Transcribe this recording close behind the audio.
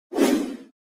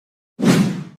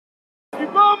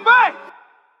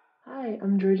Hi,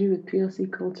 I'm Georgie with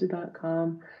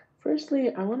POCculture.com.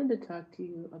 Firstly, I wanted to talk to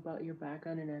you about your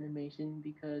background in animation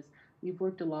because you've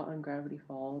worked a lot on Gravity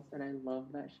Falls, and I love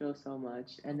that show so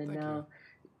much. Oh, And then thank you. now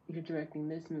you're directing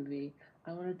this movie.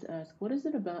 I wanted to ask, what is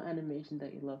it about animation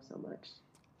that you love so much?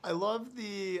 I love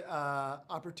the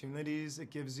opportunities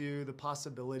it gives you, the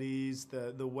possibilities,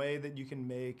 the way that you can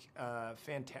make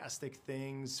fantastic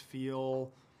things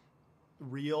feel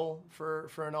real for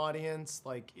an audience.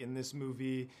 Like in this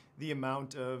movie, the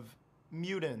amount of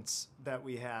mutants that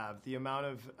we have, the amount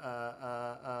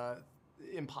of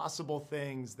impossible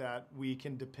things that we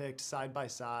can depict side by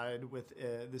side with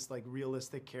this like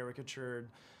realistic caricatured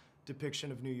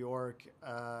depiction of New York.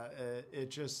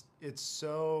 It's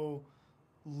so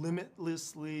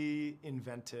limitlessly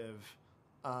inventive,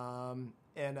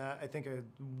 and I think a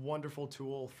wonderful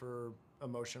tool for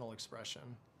emotional expression.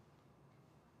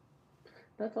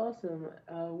 That's awesome.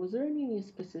 Was there any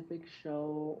specific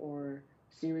show or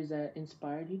series that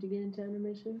inspired you to get into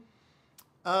animation?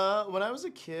 When I was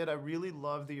a kid, I really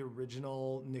loved the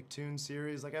original Nicktoon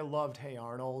series. Like I loved Hey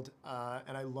Arnold,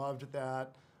 and I loved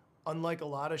that. Unlike a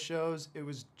lot of shows, it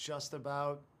was just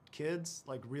about kids,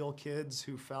 like real kids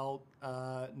who felt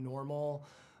normal.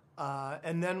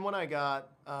 And then when I got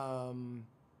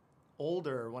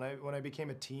older, when I became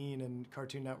a teen and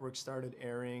Cartoon Network started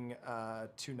airing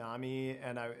Toonami,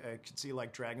 and I could see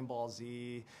like Dragon Ball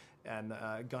Z and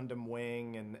Gundam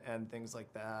Wing and things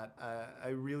like that, I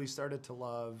really started to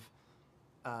love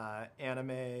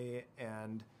anime,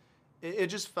 and it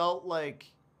just felt like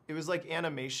it was like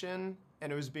animation,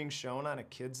 and it was being shown on a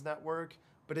kids network,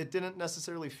 but it didn't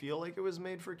necessarily feel like it was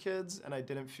made for kids, and I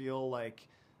didn't feel like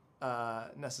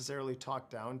necessarily talked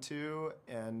down to,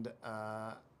 and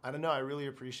I don't know, I really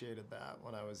appreciated that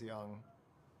when I was young.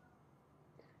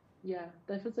 Yeah,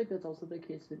 that feels like that's also the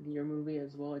case with your movie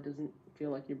as well. It doesn't feel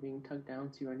like you're being tugged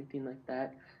down to or anything like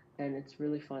that, and it's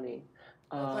really funny.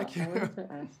 Oh, thank you. I wanted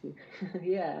to ask you,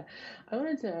 yeah, I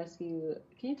wanted to ask you,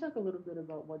 can you talk a little bit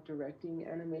about what directing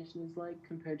animation is like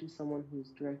compared to someone who's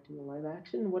directing a live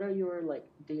action? What are your like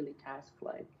daily tasks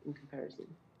like in comparison?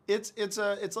 It's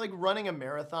like running a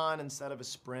marathon instead of a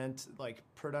sprint. Like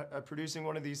producing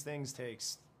one of these things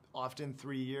takes often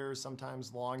 3 years,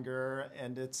 sometimes longer,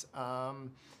 and it's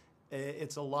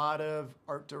a lot of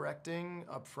art directing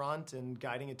up front and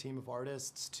guiding a team of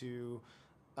artists to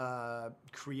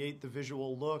create the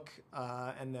visual look,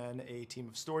 and then a team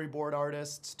of storyboard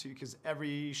artists to, because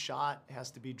every shot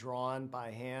has to be drawn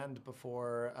by hand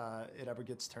before it ever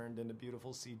gets turned into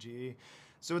beautiful CG.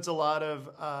 So it's a lot of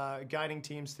guiding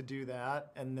teams to do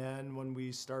that, and then when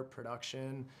we start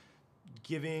production,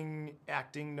 giving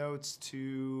acting notes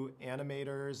to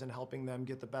animators and helping them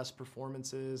get the best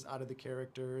performances out of the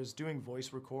characters, doing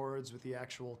voice records with the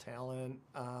actual talent.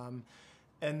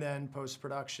 And then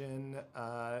post-production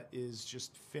is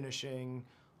just finishing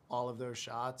all of those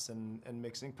shots and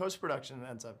mixing. Post-production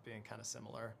ends up being kind of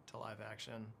similar to live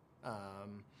action.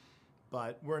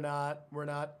 But we're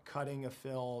not cutting a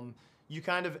film. You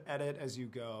kind of edit as you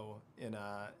go in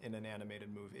an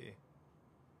animated movie.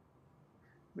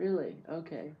 Really?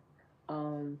 Okay.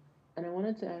 And I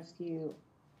wanted to ask you,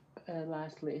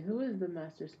 lastly, who is the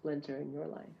master splinter in your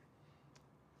life?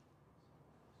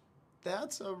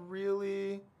 That's a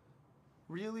really,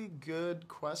 really good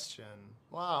question.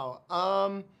 Wow.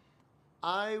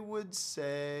 I would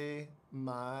say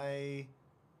my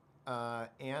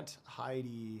Aunt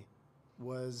Heidi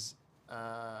was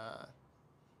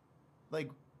like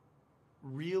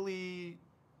really,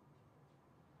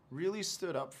 really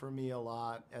stood up for me a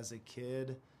lot as a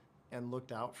kid and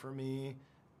looked out for me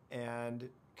and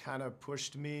kind of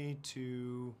pushed me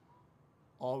to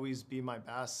always be my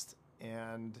best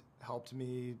and helped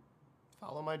me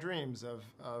follow my dreams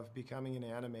of becoming an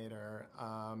animator.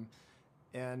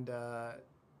 And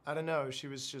I don't know, she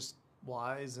was just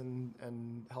wise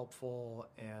and helpful,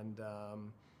 and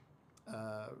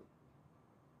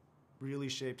really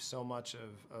shaped so much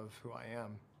of who I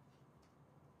am.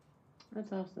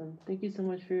 That's awesome. Thank you so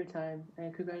much for your time,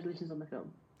 and congratulations on the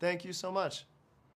film. Thank you so much.